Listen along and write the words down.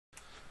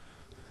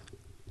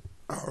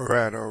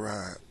Alright,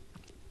 alright.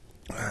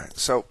 Alright,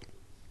 so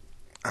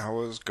I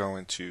was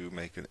going to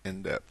make an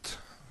in-depth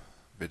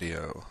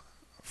video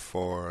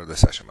for the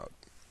session mode,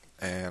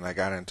 and I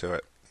got into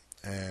it,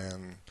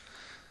 and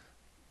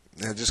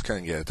I just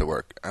couldn't get it to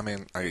work. I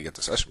mean, I could get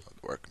the session mode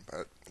to work,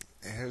 but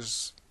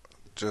here's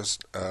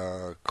just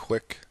a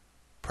quick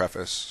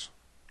preface,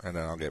 and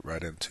then I'll get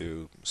right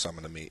into some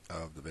of the meat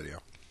of the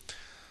video.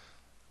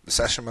 The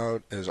session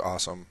mode is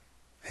awesome,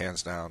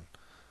 hands down.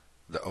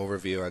 The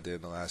overview I did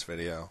in the last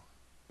video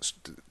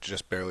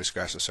just barely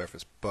scratched the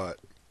surface, but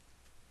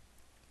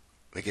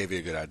it gave you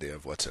a good idea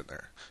of what's in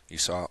there. You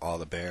saw all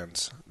the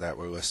bands that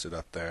were listed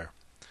up there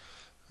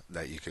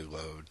that you could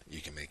load. You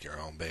can make your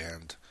own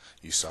band.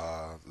 You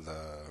saw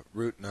the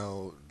root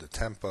note, the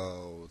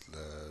tempo,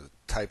 the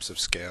types of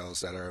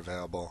scales that are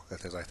available, and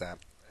things like that.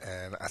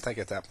 And I think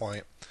at that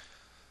point,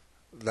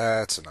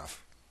 that's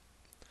enough.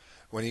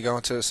 When you go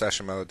into the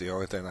session mode, the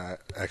only thing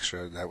that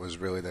extra that was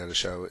really there to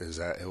show is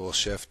that it will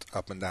shift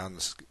up and down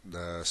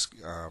the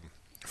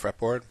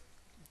fretboard,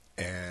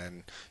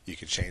 and you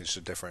can change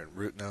the different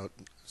root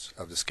notes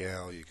of the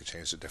scale. You can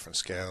change the different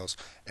scales,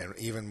 and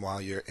even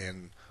while you're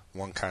in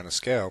one kind of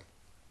scale,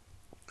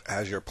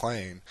 as you're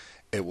playing,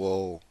 it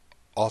will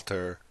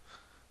alter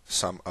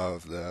some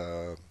of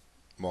the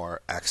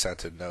more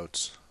accented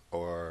notes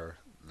or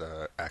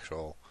the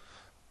actual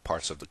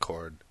parts of the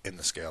chord in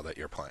the scale that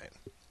you're playing.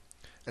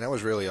 And that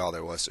was really all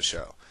there was to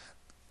show.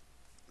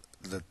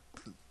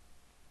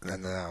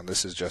 And now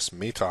this is just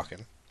me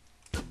talking.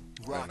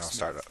 And I'll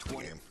start up the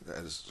game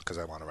because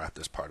I want to wrap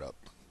this part up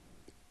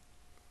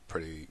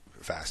pretty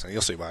fast, and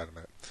you'll see why in a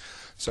minute.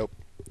 So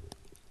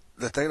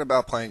the thing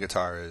about playing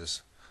guitar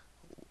is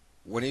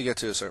when you get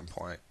to a certain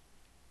point,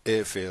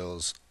 it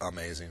feels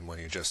amazing when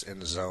you're just in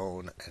the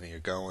zone and you're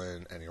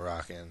going and you're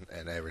rocking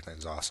and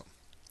everything's awesome.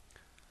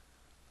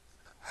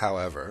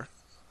 However,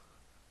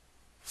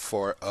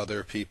 for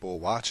other people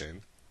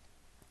watching,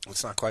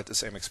 it's not quite the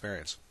same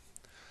experience.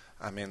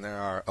 I mean, there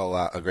are a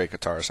lot of great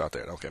guitarists out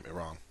there, don't get me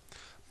wrong,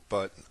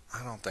 but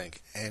I don't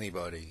think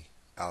anybody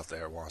out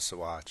there wants to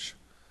watch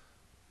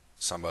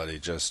somebody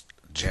just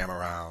jam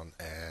around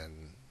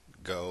and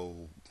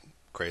go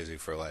crazy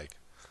for like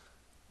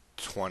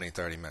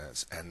 20-30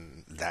 minutes,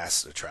 and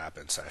that's the trap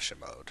in session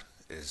mode.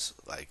 Is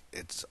like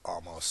it's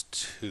almost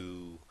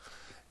too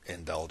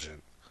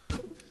indulgent,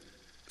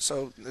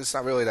 so it's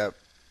not really that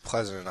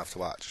pleasant enough to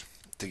watch.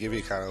 To give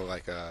you kind of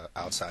like a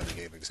outside the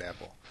game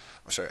example,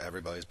 I'm sure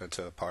everybody's been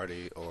to a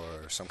party or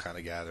some kind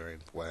of gathering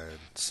when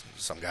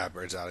some guy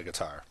brings out a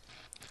guitar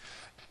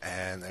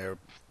and they're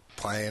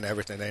playing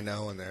everything they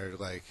know, and they're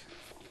like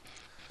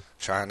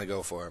trying to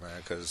go for it, man,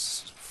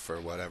 because for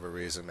whatever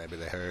reason, maybe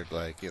they heard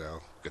like, you know,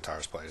 guitar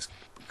players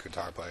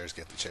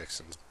get the chicks,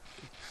 and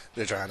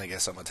they're trying to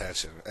get some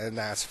attention, and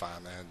that's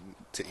fine, man,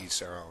 to each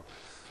their own.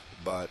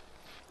 But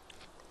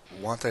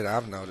one thing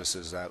I've noticed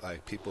is that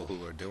like people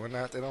who are doing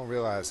that, they don't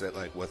realize that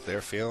like what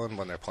they're feeling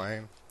when they're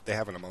playing, they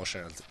have an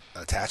emotional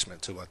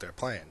attachment to what they're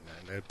playing,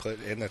 and they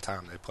put in the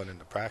time they put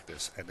into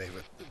practice, and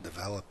they've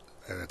developed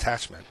an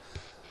attachment.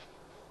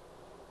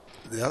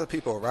 The other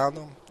people around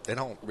them, they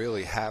don't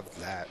really have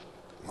that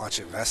much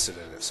invested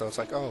in it, so it's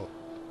like, oh,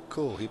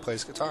 cool, he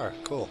plays guitar,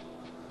 cool.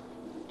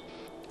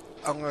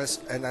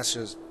 And that's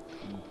just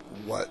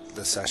what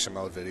the session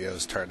mode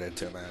videos turned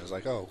into, man. It was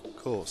like, oh,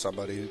 cool,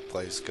 somebody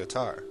plays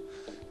guitar.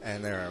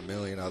 And there are a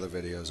million other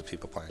videos of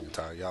people playing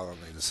guitar. Y'all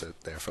don't need to sit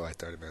there for like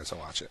 30 minutes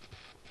and watch it.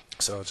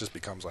 So it just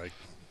becomes like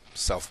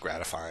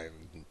self-gratifying,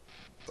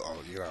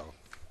 you know.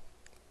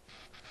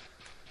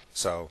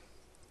 So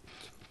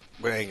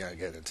we ain't going to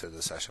get into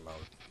the session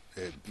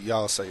mode.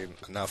 Y'all seen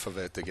enough of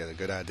it to get a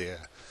good idea.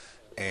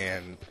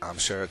 And I'm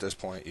sure at this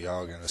point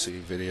y'all going to see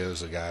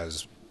videos of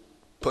guys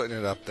putting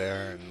it up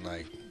there and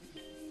like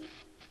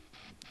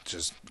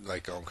just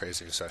like going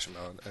crazy in session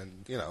mode.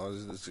 And, you know,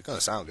 it's going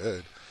to sound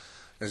good.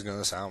 It's going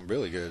to sound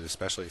really good,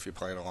 especially if you're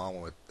playing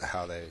along with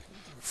how they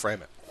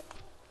frame it.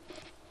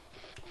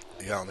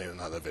 You don't need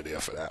another video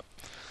for that.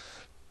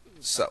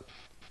 So,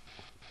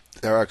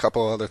 there are a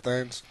couple other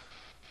things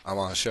I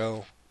want to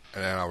show,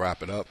 and then I'll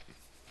wrap it up,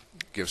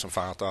 give some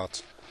final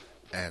thoughts,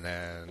 and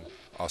then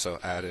also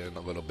add in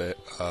a little bit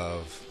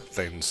of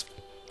things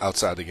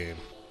outside the game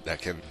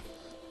that can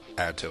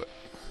add to it.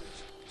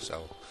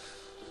 So,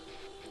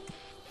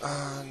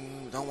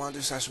 don't want to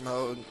do session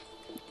mode.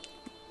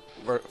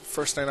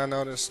 First thing I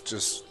noticed,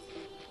 just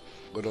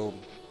little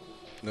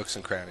nooks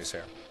and crannies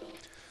here.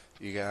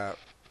 You got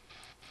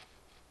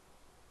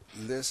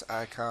this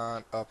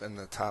icon up in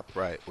the top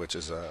right, which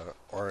is a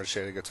orange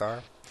shaded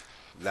guitar.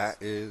 That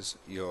is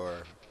your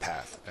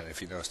path. And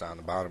if you notice down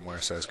the bottom where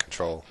it says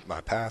control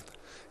my path,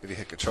 if you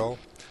hit control,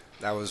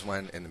 that was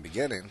when in the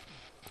beginning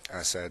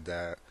I said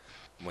that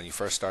when you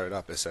first started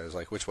up, it says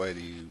like which way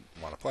do you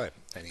want to play,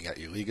 and you got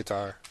your lead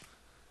guitar,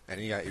 and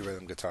you got your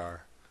rhythm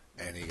guitar,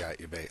 and you got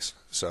your bass.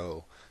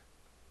 So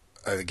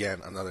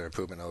again, another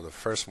improvement over the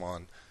first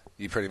one.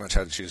 You pretty much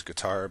had to choose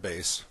guitar or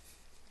bass,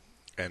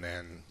 and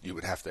then you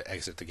would have to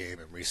exit the game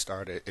and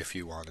restart it if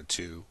you wanted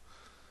to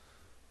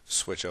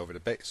switch over to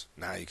bass.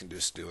 Now you can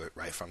just do it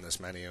right from this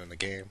menu in the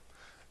game.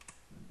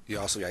 You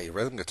also got your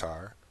rhythm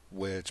guitar,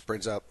 which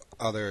brings up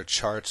other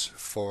charts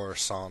for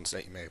songs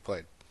that you may have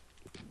played.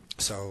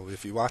 So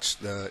if you watch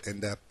the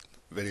in-depth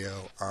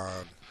video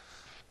on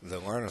the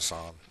Learner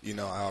song, you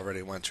know I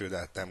already went through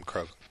that Them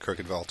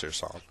Crooked Vulture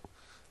song.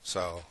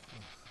 So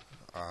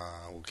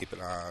we'll keep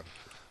it on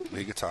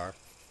lead guitar.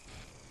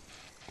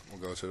 We'll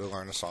go to the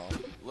Learner song.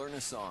 Learn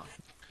a song.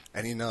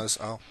 And you notice,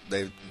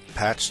 they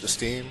patched the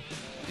Steam.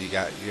 You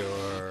got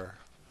your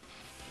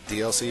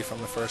DLC from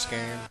the first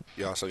game.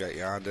 You also got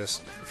your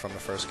on-disc from the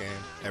first game.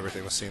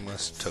 Everything was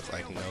seamless. Took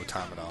like no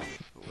time at all.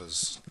 It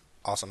was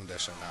awesome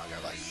addition. Now I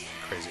got like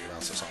crazy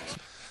amounts of songs.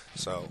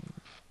 So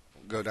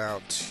go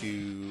down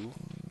to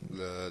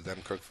the Them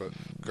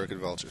Crooked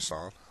Vulture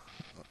song.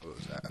 What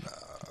was that?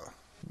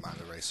 Mind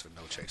the Racer,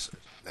 No Chaser.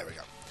 There we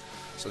go.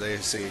 So there you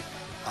see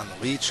on the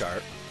lead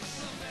chart,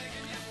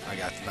 I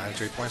got the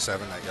 93.7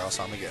 that y'all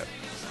saw me get.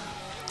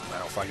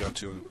 Now if I go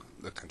to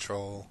the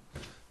control,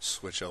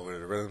 switch over to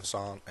the rhythm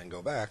song, and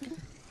go back,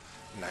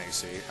 now you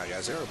see I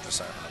got 0%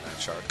 on that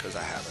chart because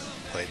I haven't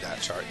played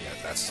that chart yet.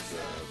 That's the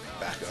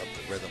backup,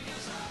 the rhythm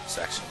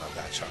section of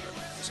that chart.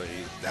 So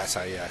that's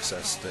how you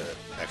access the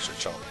extra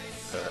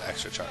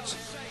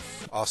charts.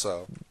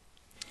 Also,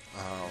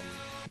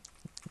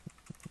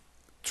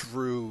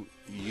 through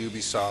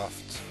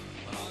Ubisoft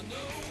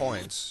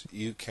points,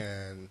 you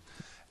can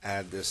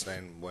add this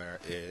thing where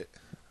it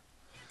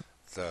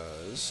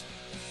does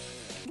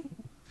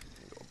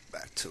go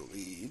back to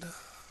lead.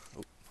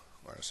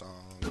 Learn a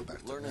song. Go back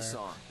to Learn a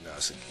song. No,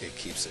 so it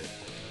keeps it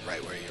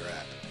right where you're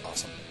at.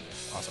 Awesome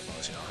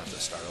bonus. You don't have to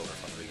start over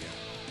from the beginning.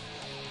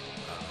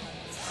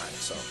 Alright,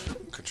 so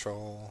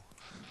control.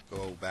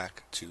 Go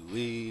back to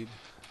lead.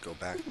 Go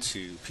back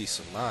to peace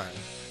of mind.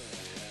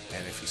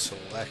 And if you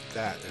select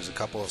that, there's a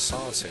couple of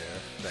songs here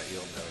that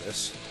you'll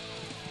notice.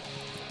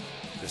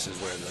 This is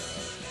where the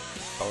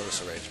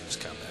bonus arrangements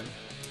come in.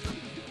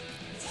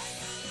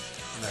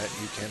 That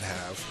you can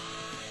have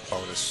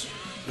bonus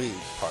lead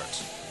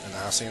parts. And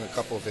I've seen a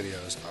couple of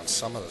videos on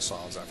some of the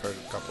songs. I've heard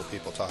a couple of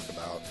people talk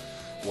about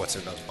what's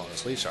in those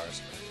bonus lead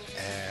charts.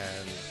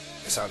 And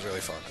it sounds really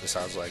fun. It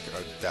sounds like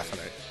a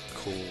definite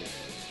cool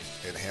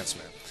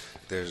enhancement.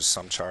 There's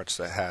some charts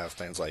that have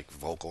things like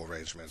vocal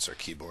arrangements or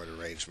keyboard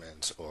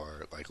arrangements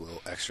or like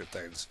little extra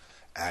things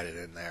added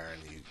in there,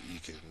 and you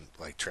can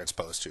like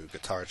transpose to a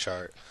guitar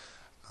chart.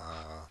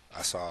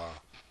 I saw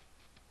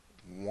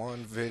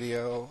one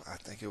video, I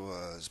think it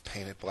was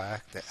Painted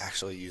Black, that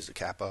actually used a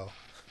capo.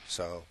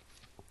 So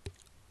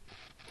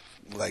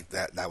like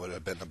that would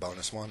have been the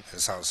bonus one.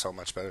 It sounds so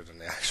much better than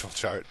the actual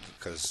chart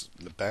because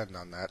the bend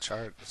on that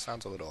chart, it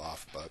sounds a little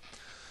off, but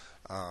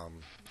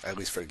at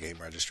least for game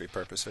registry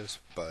purposes.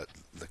 But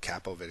the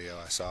capo video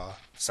I saw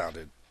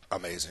sounded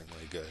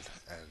amazingly good.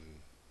 And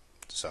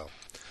so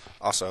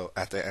also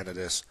at the end of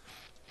this,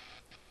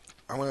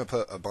 I'm going to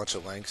put a bunch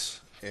of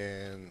links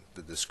in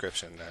the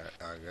description that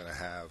are going to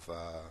have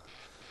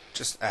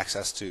just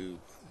access to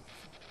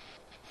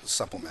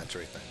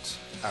supplementary things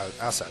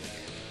outside the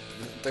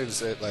game. Things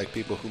that like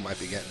people who might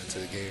be getting into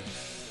the game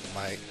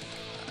might,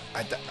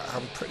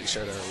 I'm pretty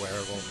sure they're aware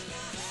of them.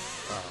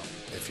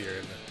 If you're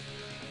in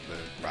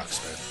the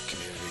Rocksmith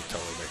community,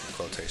 totally making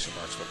quotation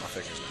marks with my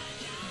fingers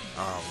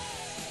now.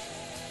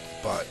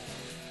 But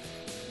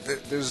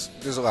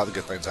there's a lot of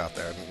good things out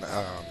there, and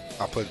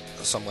I'll put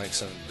some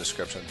links in the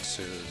description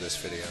to this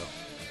video,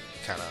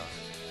 kind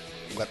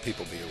of let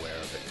people be aware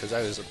of it, because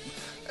that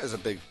is a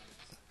big,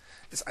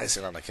 it's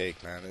icing on the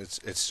cake, man.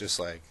 It's just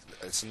like,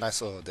 it's a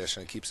nice little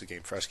addition. It keeps the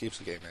game fresh, keeps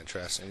the game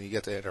interesting, and you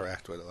get to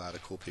interact with a lot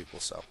of cool people.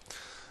 So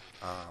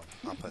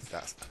I'll put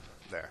that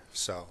there.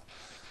 So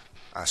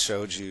I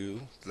showed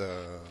you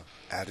the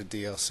added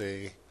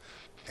DLC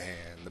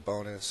and the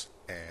bonus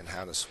and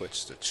how to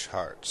switch the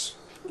charts.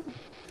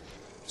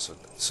 So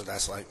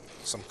that's like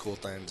some cool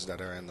things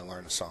that are in the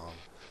Learn a Song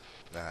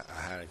that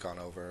I hadn't gone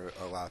over.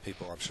 A lot of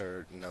people, I'm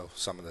sure, know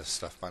some of this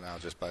stuff by now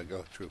just by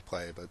go through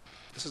play, but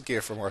this is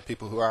geared for more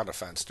people who are on the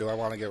fence. Do I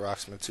want to get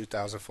Rocksmith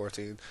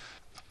 2014?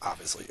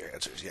 Obviously your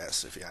answer is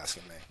yes, if you're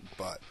asking me,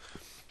 but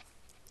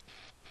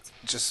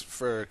just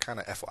for kind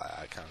of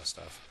FYI kind of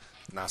stuff.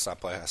 Non-stop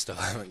play I still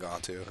haven't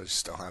gone to. I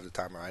just don't have the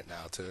time right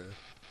now to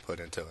put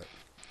into it.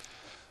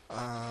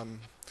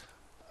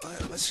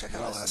 Let's check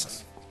out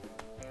Ellison.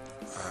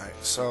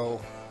 Alright,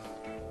 so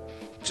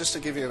just to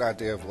give you an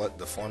idea of what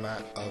the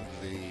format of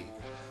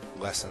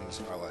the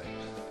lessons are like,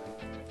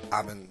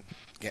 I've been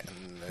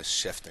getting this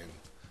shifting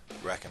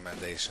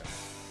recommendation.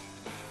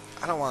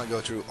 I don't want to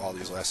go through all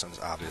these lessons,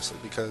 obviously,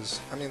 because,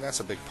 I mean, that's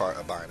a big part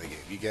of buying a game.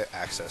 You get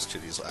access to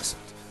these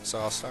lessons. So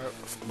I'll start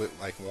with,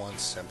 like, one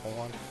simple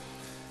one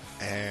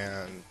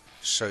and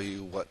show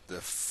you what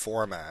the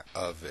format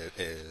of it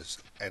is.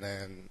 And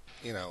then,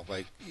 you know,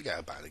 like, you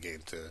gotta buy the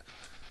game to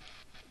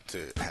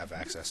have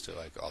access to,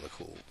 like, all the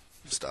cool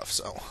stuff.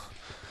 So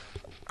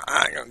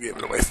I ain't gonna give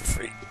it away for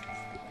free.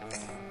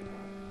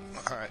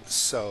 Alright,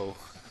 so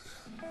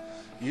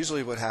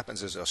usually what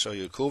happens is they'll show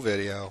you a cool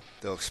video,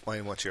 they'll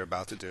explain what you're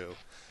about to do,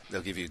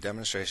 they'll give you a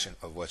demonstration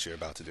of what you're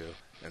about to do,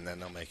 and then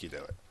they'll make you do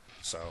it.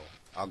 So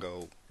I'll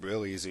go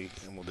real easy,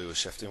 and we'll do a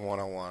shifting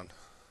 101.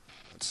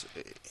 Let's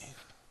see.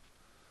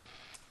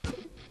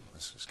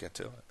 Let's just get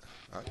to it.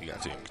 Oh, you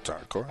got to do guitar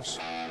chorus.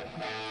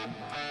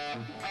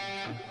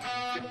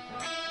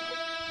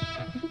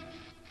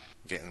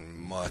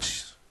 Getting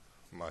much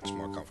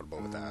more comfortable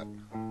with that.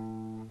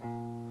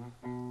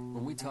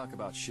 When we talk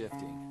about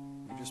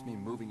shifting, we just mean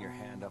moving your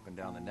hand up and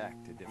down the neck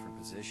to different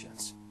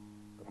positions.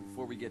 But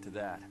before we get to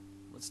that,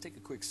 let's take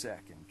a quick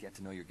sec and get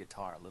to know your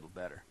guitar a little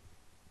better.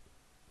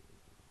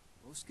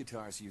 Most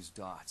guitars use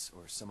dots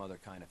or some other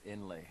kind of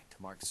inlay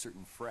to mark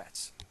certain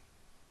frets.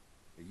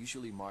 They're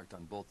usually marked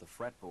on both the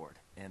fretboard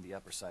and the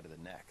upper side of the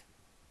neck.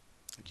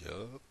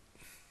 Yup.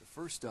 The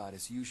first dot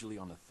is usually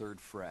on the 3rd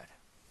fret.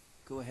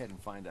 Go ahead and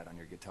find that on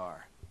your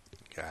guitar.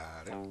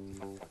 Got it.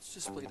 Let's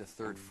just play the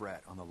 3rd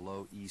fret on the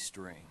low E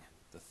string,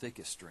 the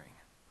thickest string,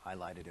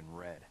 highlighted in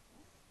red.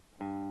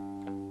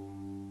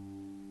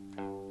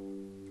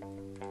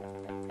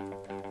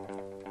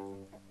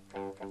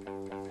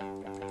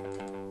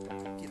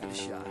 Give it a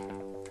shot.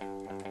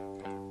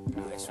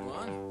 Nice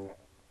one.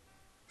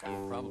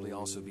 There'll probably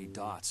also be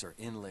dots or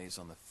inlays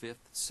on the 5th,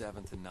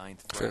 7th, and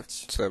 9th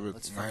frets. 5th, 7th,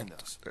 Let's find 9th.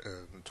 those.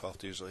 The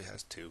 12th usually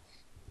has 2,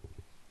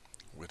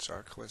 which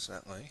are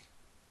coincidentally,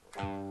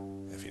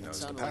 if you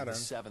notice the pattern, like the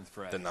 7th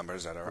fret. the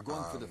numbers that are We're going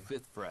on for the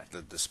 5th fret.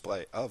 the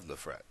display of the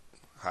fret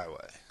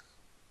highway.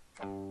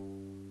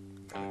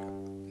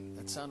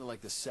 That sounded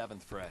like the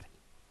 7th fret.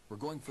 We're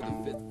going for the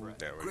 5th fret.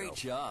 There we Great go.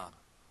 job.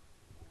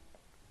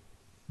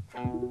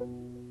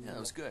 Yeah, that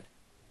was good.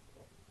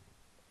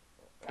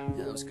 Yeah,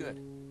 that was good.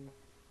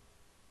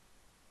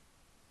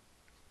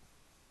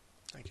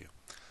 Thank you.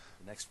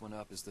 The next one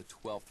up is the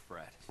 12th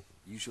fret,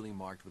 usually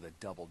marked with a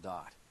double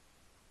dot.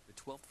 The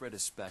 12th fret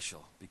is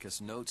special because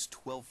notes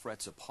 12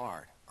 frets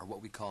apart are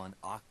what we call an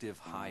octave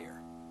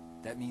higher.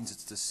 That means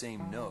it's the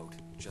same note,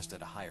 just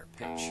at a higher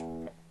pitch.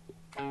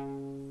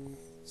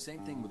 Same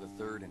thing with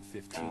the 3rd and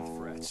 15th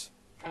frets.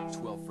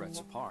 12 frets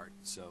apart,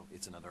 so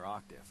it's another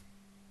octave.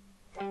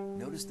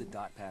 Notice the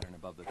dot pattern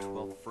above the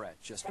 12th fret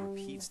just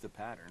repeats the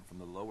pattern from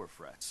the lower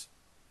frets.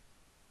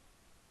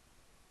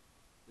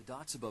 The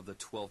dots above the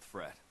 12th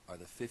fret are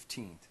the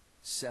 15th,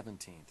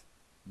 17th,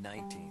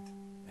 19th,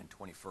 and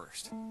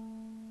 21st.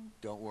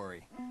 Don't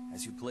worry,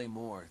 as you play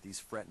more, these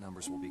fret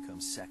numbers will become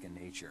second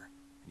nature,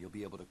 and you'll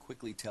be able to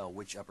quickly tell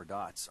which upper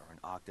dots are an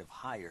octave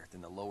higher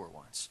than the lower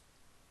ones.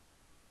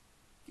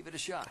 Give it a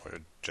shot. Or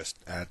just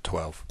add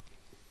 12.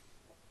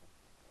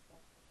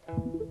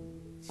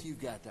 You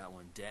got that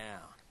one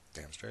down.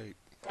 Damn straight.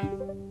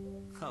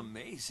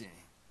 Amazing.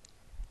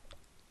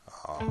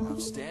 Oh,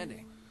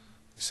 Outstanding.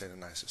 you say the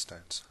nicest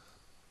things.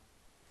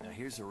 Now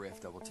here's a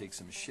riff that will take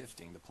some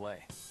shifting to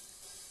play.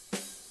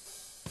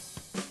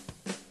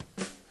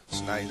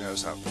 So now you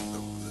notice how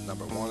the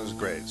number 1 is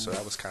great. So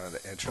that was kind of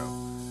the intro.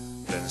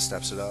 Then it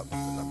steps it up to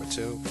number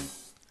 2.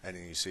 And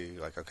then you see,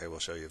 like, okay, we'll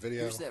show you a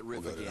video. Here's that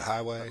riff We'll go to again, the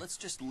highway. but let's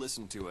just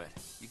listen to it.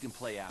 You can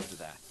play after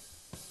that.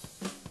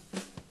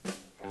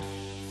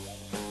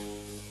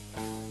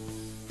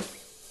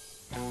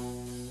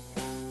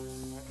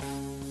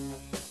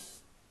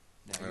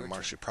 And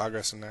marks your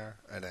progress in there.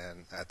 And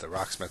then at the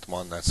Rocksmith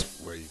one, that's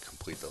where you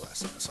complete the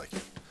lesson. It's like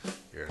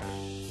your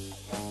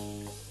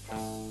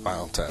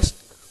final test.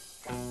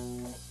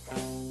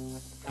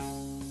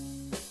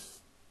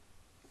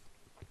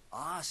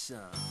 Awesome.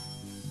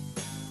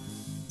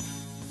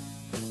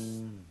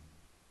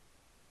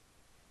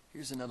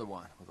 Here's another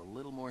one with a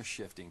little more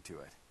shifting to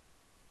it.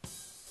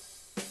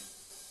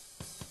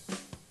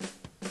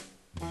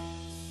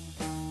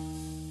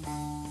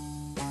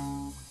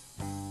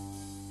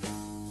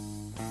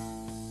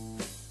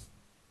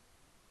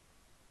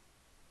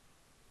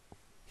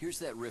 Here's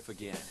that riff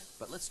again,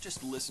 but let's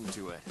just listen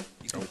to it.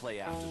 You can play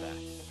after that.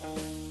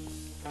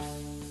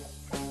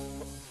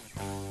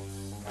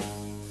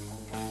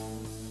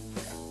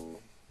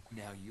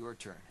 Now your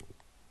turn.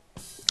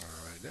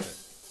 Alright, did it.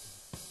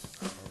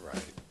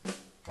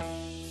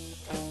 Alright.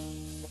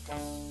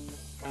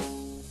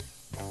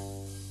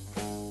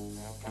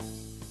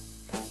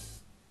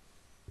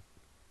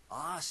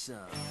 Awesome.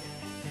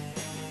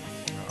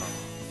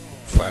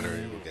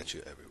 Flattery will get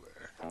you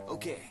everywhere.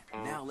 Okay,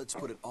 now let's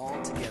put it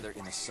all together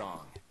in a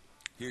song.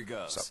 Here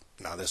goes. So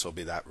now this will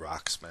be that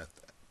Rocksmith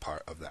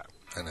part of that.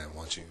 And then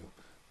once you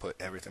put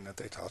everything that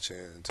they taught you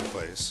into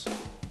place,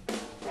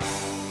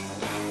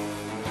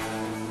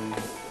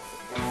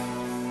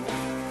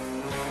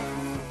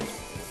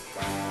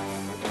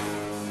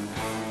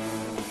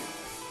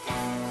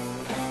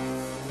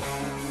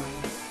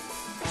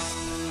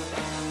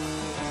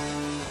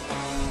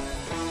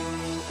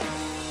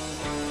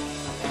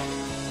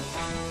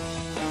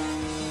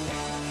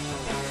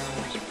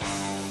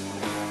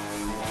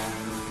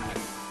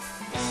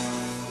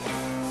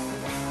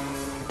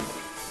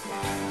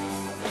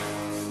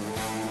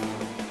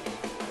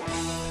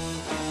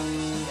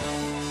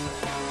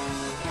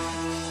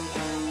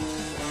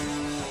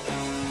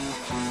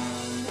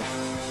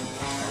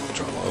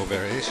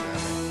 variation.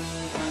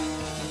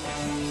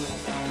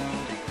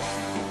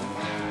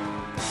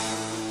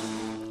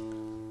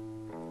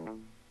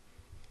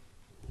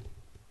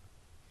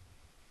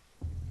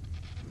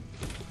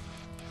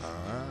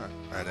 Alright,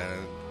 and then it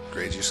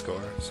grades your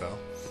score, so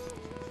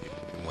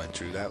you went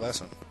through that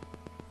lesson.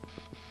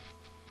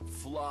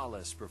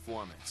 Flawless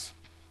performance.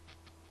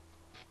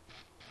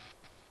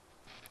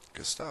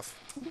 Good stuff.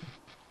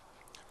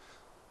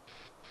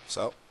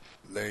 So,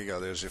 there you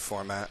go. There's your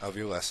format of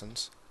your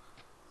lessons.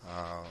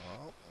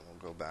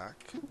 We'll go back.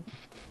 And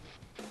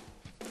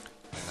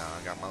now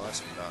I got my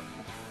lesson done.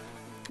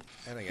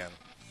 And again,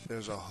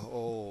 there's a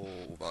whole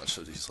bunch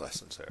of these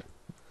lessons here.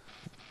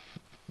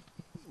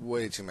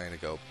 Way too many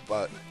to go.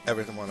 But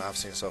every one I've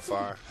seen so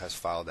far has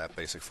followed that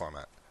basic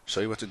format.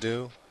 Show you what to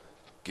do,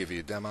 give you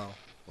a demo,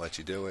 let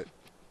you do it,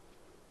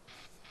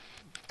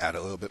 add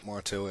a little bit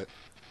more to it,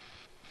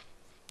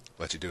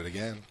 let you do it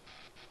again,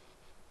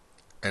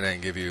 and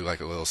then give you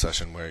like a little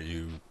session where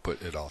you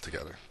put it all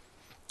together.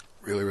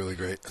 Really, really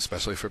great,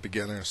 especially for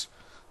beginners.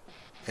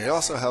 And it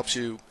also helps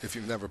you, if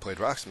you've never played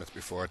Rocksmith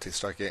before, to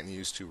start getting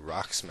used to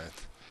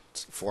Rocksmith's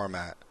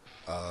format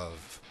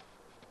of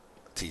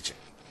teaching.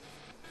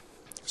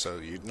 So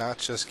you're not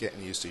just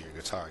getting used to your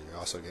guitar, you're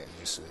also getting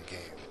used to the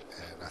game.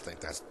 And I think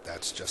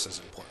that's just as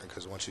important,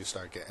 because once you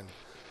start getting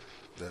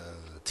the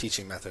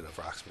teaching method of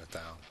Rocksmith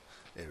down,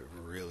 it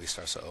really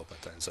starts to open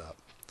things up.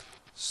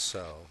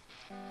 So,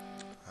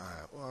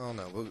 alright, well,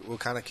 no, we'll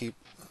kind of keep.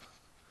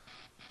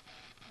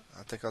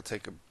 I think I'll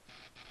take a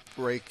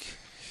break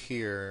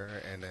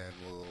here, and then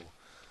we'll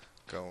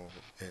go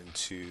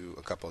into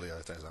a couple of the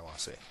other things I want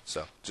to see.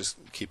 So, just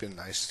keeping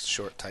nice,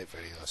 short, tight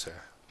videos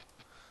here.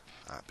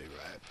 I'll be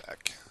right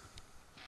back.